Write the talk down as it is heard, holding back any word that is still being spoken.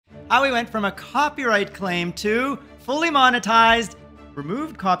how we went from a copyright claim to fully monetized,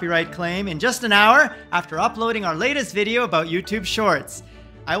 removed copyright claim in just an hour after uploading our latest video about YouTube Shorts.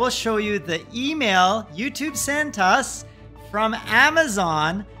 I will show you the email YouTube sent us from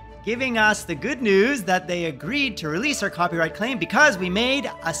Amazon giving us the good news that they agreed to release our copyright claim because we made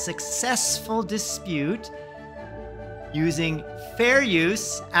a successful dispute using fair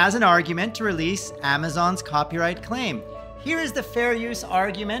use as an argument to release Amazon's copyright claim. Here is the fair use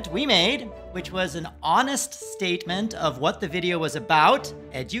argument we made, which was an honest statement of what the video was about,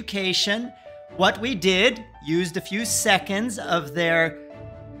 education. What we did, used a few seconds of their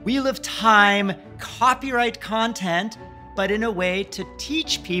Wheel of Time copyright content, but in a way to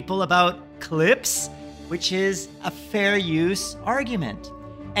teach people about clips, which is a fair use argument.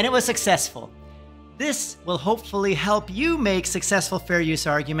 And it was successful. This will hopefully help you make successful fair use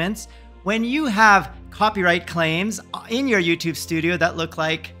arguments when you have copyright claims in your YouTube studio that look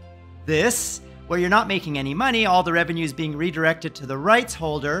like this, where you're not making any money, all the revenue is being redirected to the rights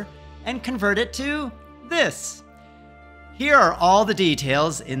holder, and convert it to this. Here are all the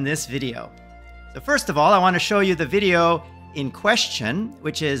details in this video. So first of all, I want to show you the video in question,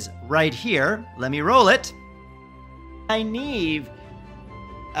 which is right here. Let me roll it. Nynaeve,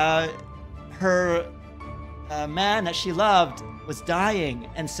 her man that she loved was dying,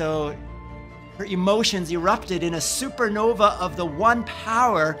 and so her emotions erupted in a supernova of the one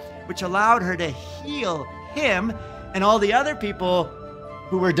power which allowed her to heal him and all the other people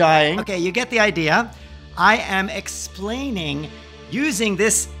who were dying. Okay, you get the idea. I am explaining, using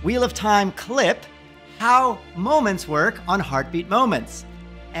this Wheel of Time clip, how moments work on Heartbeat Moments.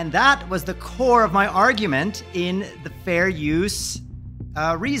 And that was the core of my argument in the fair use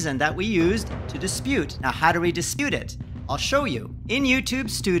reason that we used to dispute. Now, how do we dispute it? I'll show you. In YouTube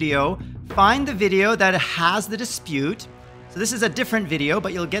Studio, find the video that has the dispute. So this is a different video,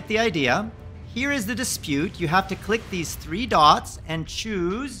 but you'll get the idea. Here is the dispute. You have to click these three dots and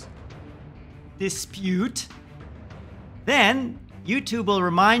choose Dispute. Then YouTube will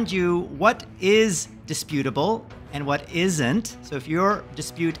remind you what is disputable and what isn't. So if your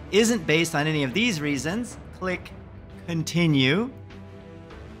dispute isn't based on any of these reasons, click Continue.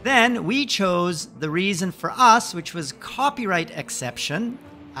 Then we chose the reason for us, which was copyright exception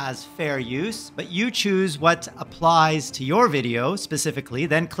as fair use, but you choose what applies to your video specifically,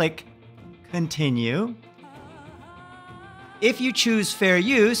 then click Continue. If you choose fair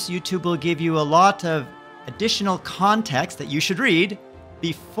use, YouTube will give you a lot of additional context that you should read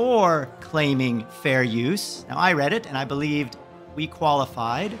before claiming fair use. Now, I read it and I believed we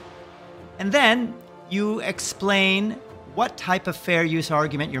qualified. And then you explain what type of fair use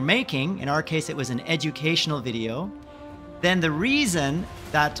argument you're making. In our case, it was an educational video. Then the reason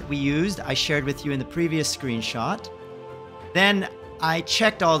that we used, I shared with you in the previous screenshot. Then I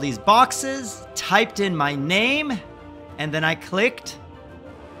checked all these boxes, typed in my name, and then I clicked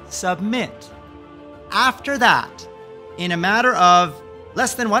Submit. After that, in a matter of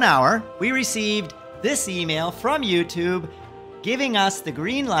less than 1 hour, we received this email from YouTube giving us the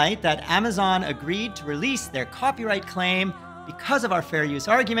green light that Amazon agreed to release their copyright claim because of our fair use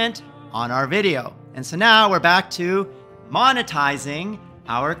argument on our video. And so now we're back to monetizing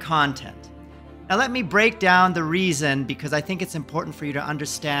our content. Now let me break down the reason, because I think it's important for you to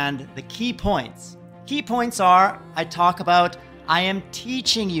understand the key points. Key points are, I talk about, I am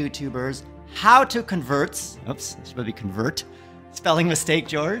teaching YouTubers how to convert, oops, this should be convert, spelling mistake,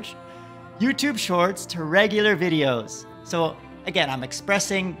 George, YouTube Shorts to regular videos. So again, I'm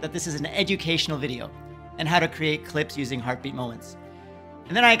expressing that this is an educational video and how to create clips using Heartbeat Moments.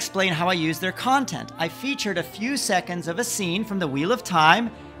 And then I explain how I use their content. I featured a few seconds of a scene from the Wheel of Time.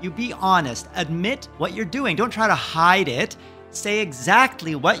 You be honest, admit what you're doing. Don't try to hide it. Say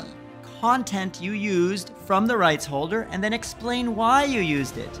exactly what content you used from the rights holder and then explain why you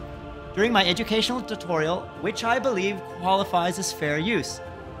used it during my educational tutorial, which I believe qualifies as fair use.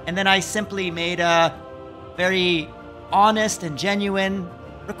 And then I simply made a very honest and genuine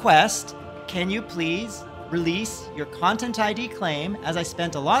request. Can you please release your Content ID claim, as I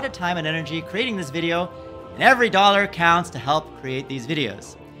spent a lot of time and energy creating this video, and every dollar counts to help create these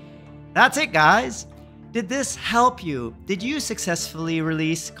videos. That's it, guys. Did this help you? Did you successfully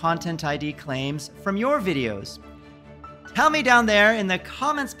release Content ID claims from your videos? Tell me down there in the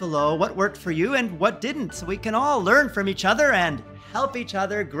comments below what worked for you and what didn't, so we can all learn from each other and help each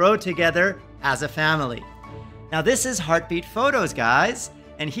other grow together as a family. Now this is Heartbeat Photos, guys,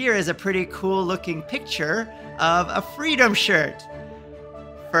 and here is a pretty cool looking picture of a Freedom shirt.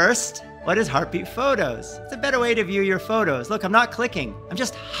 First, what is Heartbeat Photos? It's a better way to view your photos. Look, I'm not clicking, I'm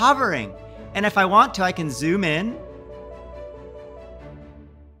just hovering. And if I want to, I can zoom in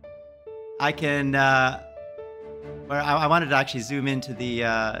I can, where I wanted to actually zoom into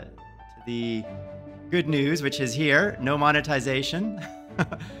the good news, which is here, no monetization.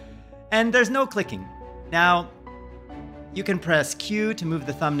 And there's no clicking. Now, you can press Q to move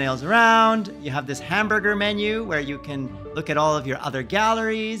the thumbnails around. You have this hamburger menu where you can look at all of your other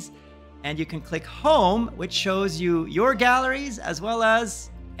galleries. And you can click Home, which shows you your galleries as well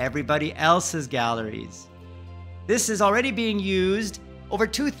as everybody else's galleries. This is already being used. Over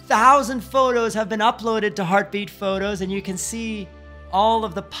 2,000 photos have been uploaded to Heartbeat Photos, and you can see all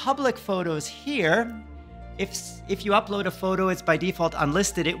of the public photos here. If you upload a photo, it's by default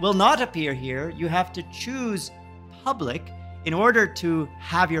unlisted. It will not appear here. You have to choose public in order to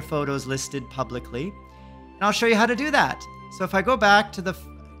have your photos listed publicly. And I'll show you how to do that. So if I go back to the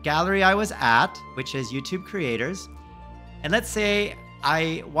gallery I was at, which is YouTube Creators, and let's say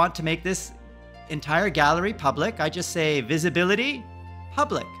I want to make this entire gallery public, I just say Visibility,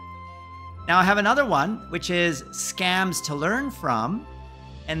 Public. Now I have another one, which is Scams to Learn From,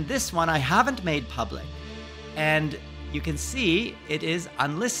 and this one I haven't made public. And you can see it is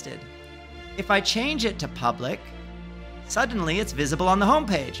unlisted. If I change it to public, suddenly it's visible on the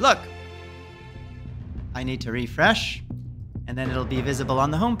homepage. Look, I need to refresh, and then it'll be visible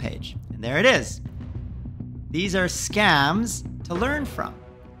on the homepage. And there it is. These are scams to learn from.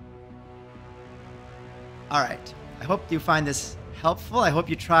 All right, I hope you find this helpful. I hope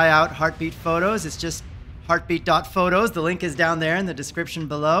you try out Heartbeat Photos. It's just heartbeat.photos. The link is down there in the description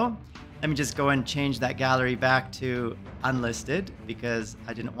below. Let me just go and change that gallery back to unlisted because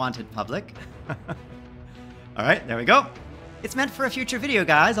I didn't want it public. All right, there we go. It's meant for a future video,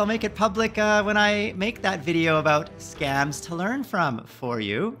 guys. I'll make it public when I make that video about scams to learn from for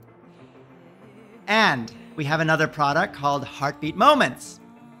you. And we have another product called Heartbeat Moments.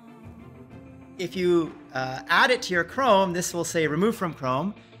 If you add it to your Chrome, this will say remove from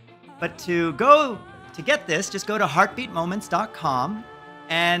Chrome. But to get this, just go to heartbeatmoments.com.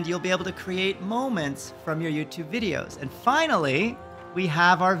 and you'll be able to create moments from your YouTube videos. And finally, we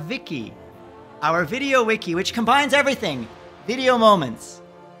have our Wiki, our video wiki, which combines everything, video moments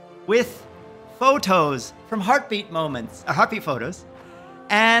with photos from Heartbeat Moments, Heartbeat Photos,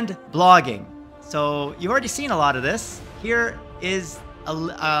 and blogging. So you've already seen a lot of this. Here is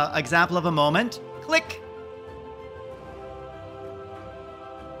an example of a moment. Click.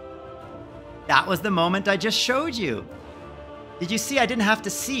 That was the moment I just showed you. Did you see I didn't have to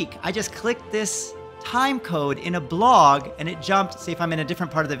seek? I just clicked this time code in a blog and it jumped. See if I'm in a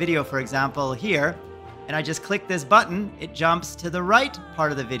different part of the video, for example, here, and I just click this button, it jumps to the right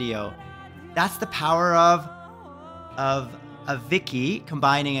part of the video. That's the power of a wiki,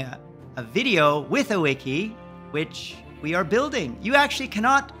 combining a video with a wiki, which we are building. You actually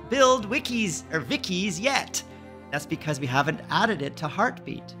cannot build wikis or wikis yet. That's because we haven't added it to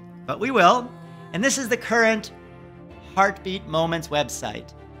Heartbeat, but we will. And this is the current Heartbeat Moments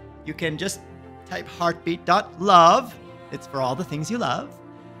website. You can just type heartbeat.love. It's for all the things you love.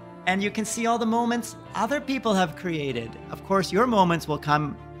 And you can see all the moments other people have created. Of course, your moments will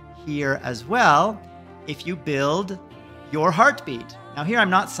come here as well if you build your Heartbeat. Now here I'm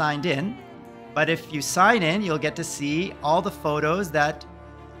not signed in, but if you sign in, you'll get to see all the photos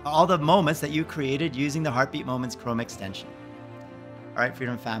all the moments that you created using the Heartbeat Moments Chrome extension. All right,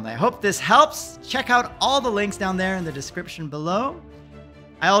 Freedom Family, I hope this helps. Check out all the links down there in the description below.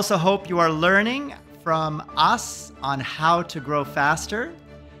 I also hope you are learning from us on how to grow faster.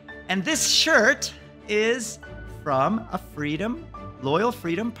 And this shirt is from a loyal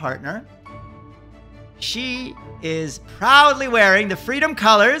Freedom partner. She is proudly wearing the Freedom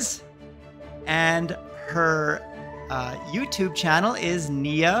colors, and her YouTube channel is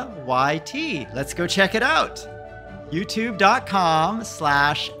Nia YT. Let's go check it out.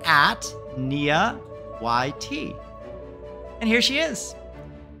 youtube.com/@NiaYT. And here she is.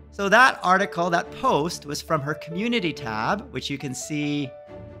 So that article, that post, was from her community tab, which you can see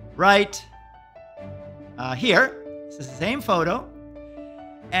right here. This is the same photo.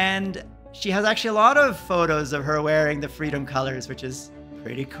 And she has actually a lot of photos of her wearing the Freedom colors, which is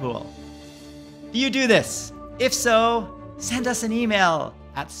pretty cool. Do you do this? If so, send us an email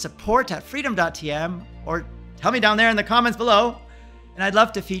at support@freedom.tm or tell me down there in the comments below, and I'd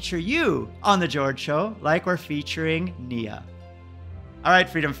love to feature you on The George Show like we're featuring Nia. All right,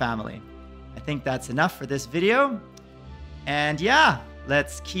 Freedom Family, I think that's enough for this video. And yeah,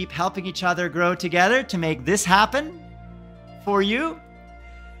 let's keep helping each other grow together to make this happen for you.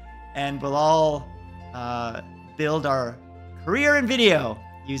 And we'll all build our career in video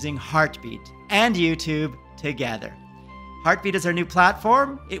using Heartbeat and YouTube together. Heartbeat is our new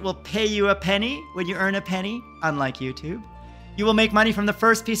platform. It will pay you a penny when you earn a penny, unlike YouTube. You will make money from the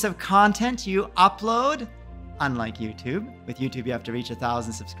first piece of content you upload, unlike YouTube. With YouTube, you have to reach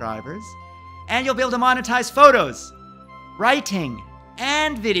 1,000 subscribers. And you'll be able to monetize photos, writing,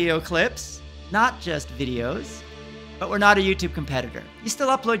 and video clips, not just videos. But we're not a YouTube competitor. You still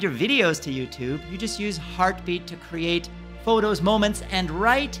upload your videos to YouTube. You just use Heartbeat to create photos, moments, and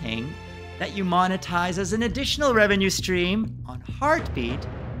writing that you monetize as an additional revenue stream on Heartbeat,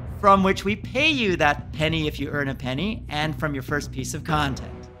 from which we pay you that penny if you earn a penny, and from your first piece of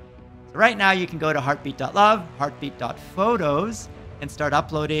content. So right now you can go to heartbeat.love, heartbeat.photos, and start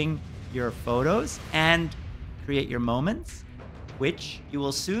uploading your photos and create your moments, which you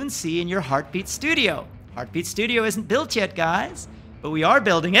will soon see in your Heartbeat Studio. Heartbeat Studio isn't built yet, guys, but we are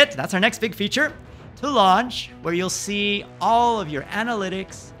building it. That's our next big feature to launch, where you'll see all of your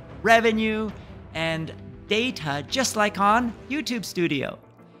analytics, revenue, and data just like on YouTube Studio.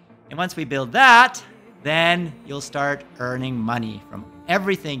 And once we build that, then you'll start earning money from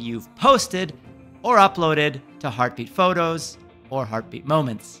everything you've posted or uploaded to Heartbeat Photos or Heartbeat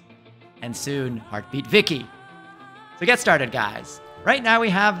Moments, and soon Heartbeat Vicky. So get started, guys. Right now we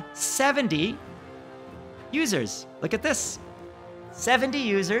have 70 users. Look at this. 70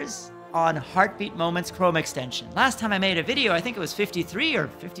 users on Heartbeat Moments Chrome extension. Last time I made a video, I think it was 53 or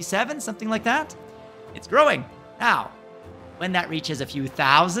 57, something like that. It's growing. Now, when that reaches a few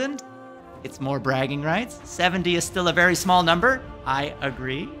thousand, it's more bragging rights. 70 is still a very small number. I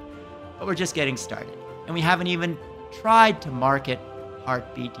agree. But we're just getting started. And we haven't even tried to market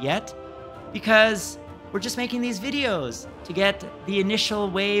Heartbeat yet, because we're just making these videos to get the initial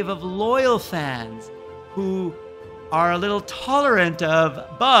wave of loyal fans who are a little tolerant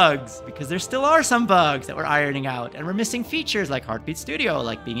of bugs, because there still are some bugs that we're ironing out, and we're missing features like Heartbeat Studio,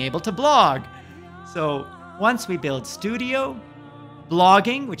 like being able to blog. So once we build Studio,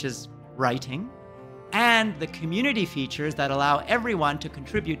 blogging, which is writing, and the community features that allow everyone to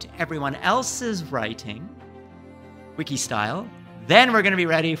contribute to everyone else's writing, wiki style, then we're going to be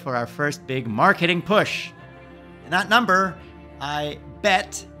ready for our first big marketing push. And that number, I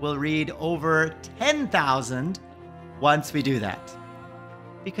bet, will read over 10,000 once we do that.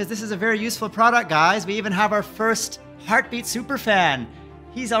 Because this is a very useful product, guys. We even have our first Heartbeat superfan.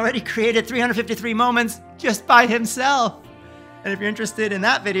 He's already created 353 moments just by himself. And if you're interested in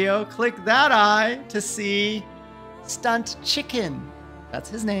that video, click that eye to see Stunt Chicken. That's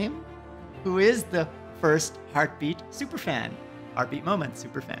his name, who is the first Heartbeat superfan. Heartbeat Moments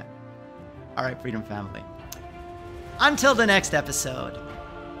superfan. All right, Freedom Family. Until the next episode.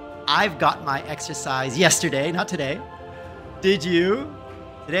 I've got my exercise yesterday, not today. Did you?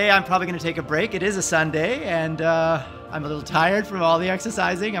 Today I'm probably going to take a break. It is a Sunday, and I'm a little tired from all the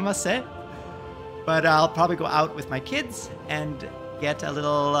exercising, I must say. But I'll probably go out with my kids and get a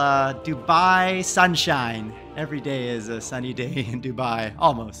little Dubai sunshine. Every day is a sunny day in Dubai,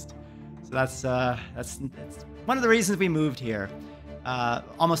 almost. So that's one of the reasons we moved here.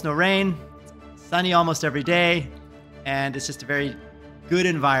 Almost no rain, sunny almost every day, and it's just a very good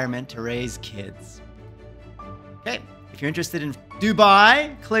environment to raise kids. Okay, if you're interested in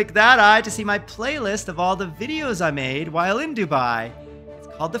Dubai, click that eye to see my playlist of all the videos I made while in Dubai. It's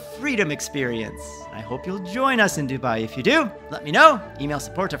called The Freedom Experience. I hope you'll join us in Dubai. If you do, let me know. Email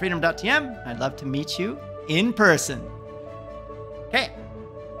support@freedom.tm. I'd love to meet you in person. Okay,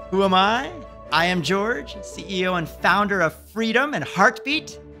 who am I? I am George, CEO and founder of Freedom and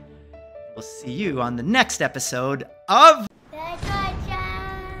Heartbeat. We'll see you on the next episode of...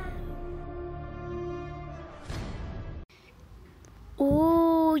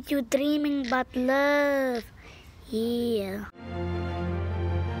 Ooh, you're dreaming about love. Yeah.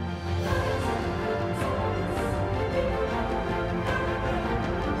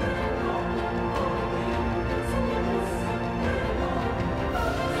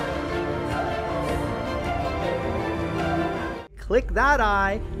 Click that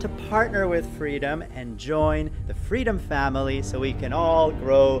eye to partner with Freedom and join the Freedom family so we can all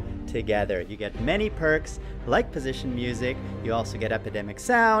grow together. You get many perks like Position Music. You also get Epidemic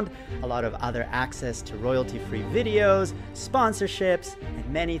Sound, a lot of other access to royalty-free videos, sponsorships, and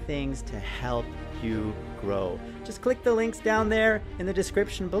many things to help you grow. Just click the links down there in the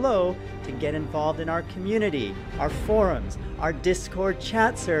description below to get involved in our community, our forums, our Discord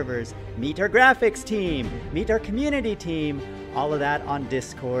chat servers, meet our graphics team, meet our community team, all of that on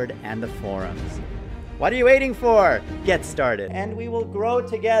Discord and the forums. What are you waiting for? Get started. And we will grow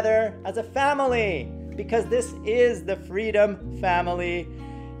together as a family, because this is the Freedom family.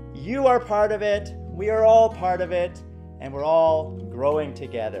 You are part of it, we are all part of it, and we're all growing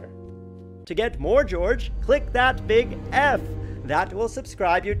together. To get more George, click that big F. That will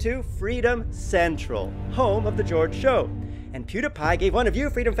subscribe you to Freedom Central, home of The George Show. And PewDiePie gave one of you,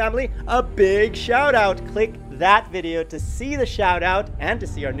 Freedom Family, a big shout out. Click that video to see the shout out and to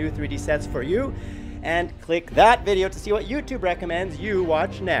see our new 3D sets for you. And click that video to see what YouTube recommends you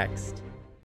watch next.